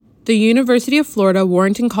The University of Florida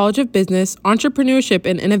Warrington College of Business Entrepreneurship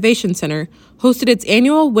and Innovation Center hosted its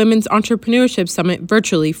annual Women's Entrepreneurship Summit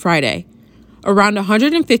virtually Friday. Around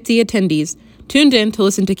 150 attendees tuned in to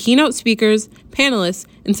listen to keynote speakers, panelists,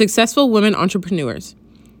 and successful women entrepreneurs.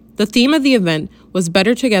 The theme of the event was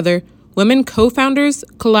Better Together, Women Co-Founders,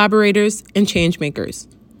 Collaborators, and Changemakers.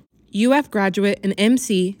 UF graduate and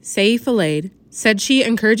MC Sae Falaid said she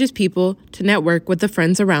encourages people to network with the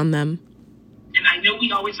friends around them. And I know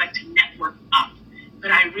we always like to network up, but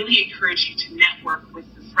I really encourage you to network with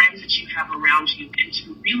the friends that you have around you and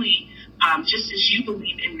to really, just as you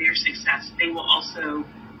believe in their success, they will also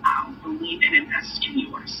believe and invest in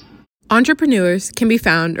yours. Entrepreneurs can be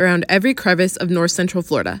found around every crevice of North Central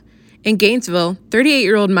Florida. In Gainesville,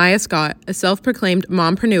 38-year-old Maya Scott, a self-proclaimed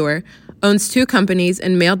mompreneur, owns 2 companies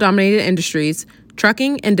in male-dominated industries,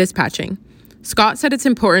 trucking and dispatching. Scott said it's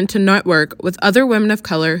important to network with other women of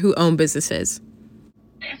color who own businesses.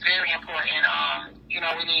 It's very important.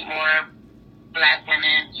 We need more Black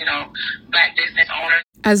women, Black business owners.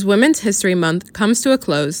 As Women's History Month comes to a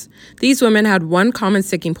close, these women had one common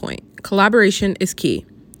sticking point: collaboration is key.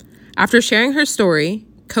 After sharing her story,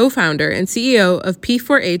 co-founder and CEO of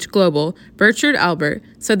P4H Global, Bertrand Albert,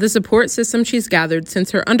 said the support system she's gathered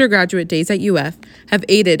since her undergraduate days at UF have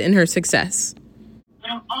aided in her success.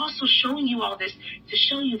 But I'm also showing you all this to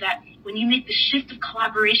show you that when you make the shift of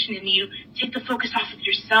collaboration and you take the focus off of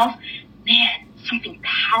yourself, man, something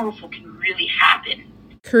powerful can really happen.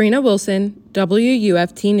 Karina Wilson,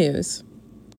 WUFT News.